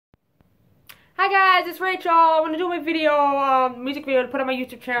Hi guys, it's Rachel. I want to do my video, music video to put on my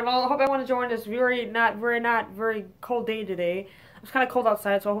YouTube channel. I hope I want to join this not very cold day today. It's kind of cold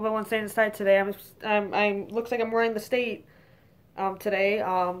outside, so I hope I want to stay inside today. Looks like I'm wearing the state today,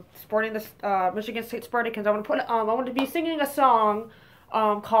 sporting this Michigan State Spartacans. I want to be singing a song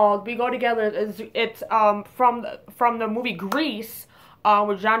called "We Go Together." It's from the movie Grease.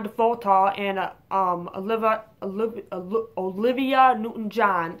 With John Travolta and Olivia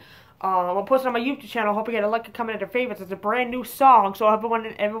Newton-John. I'll post it on my YouTube channel. Hope you get a like and comment and favorites. It's a brand new song, so everyone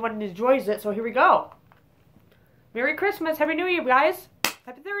enjoys it. So here we go. Merry Christmas, Happy New Year, guys.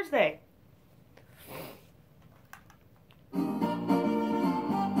 Happy Thursday.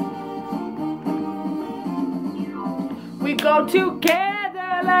 We go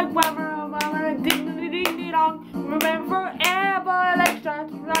together like mama, ding ding ding ding dong. Remember forever like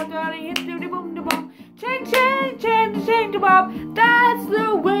stars, hit the boom the boom. Change, change, change, change the bob. That's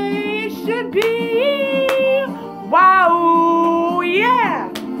the way it should be. Wow,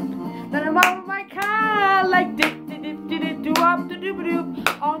 yeah. Then I'm out of my car like dip dip dip dip do up the doop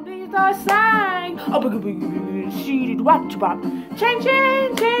doop. On these are sign. Oh, shoot it, watch bob. Change,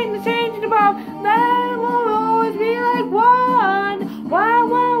 change, change, change the bob. That will always be like one. Why,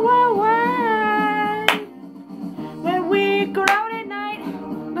 why, why, why? When we go out at night,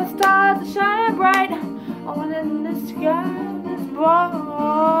 the stars are shining bright. Oh, in the sky is blue.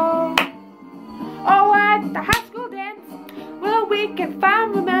 Oh, at the high school dance, well, we can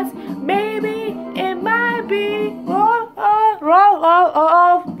find romance. Maybe it might be. Oh, oh, oh, oh, oh,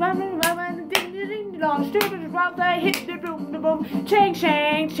 oh. Ding, ding, ding, dong. Stupid rock, they hit the boom, the boom. Change,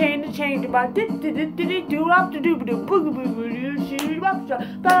 change, change, change. About did, do up the doop, do, boogie, boogie, shoot up,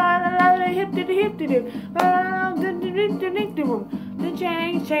 hip, hip, boom. The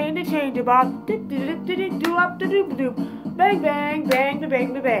change, change, about do up the doop, doop. Bang, bang, bang,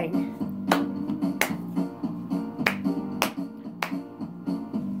 bang, bang, bang.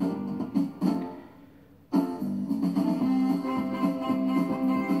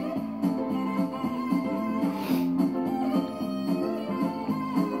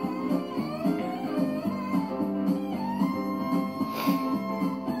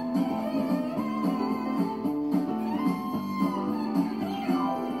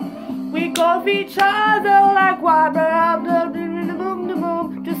 We go for each other like water,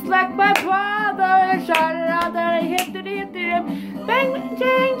 boom, just like my brother, and shout it out that I hit the bang, bang,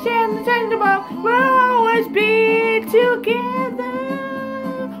 change, change the bomb. We'll always be together.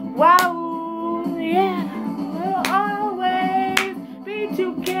 Wow, yeah, we'll always be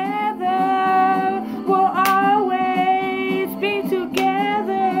together. We'll always be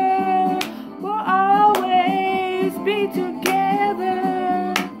together. We'll always be together.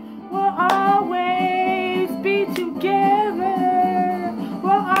 Always be together.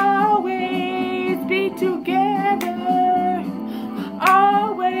 We'll always be together.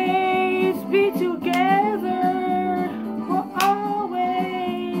 Always be together. We'll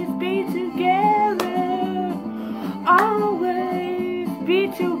always be together. Always be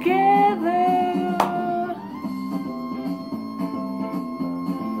together.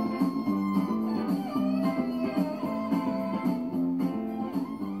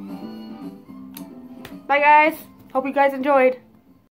 Bye guys. Hope you guys enjoyed.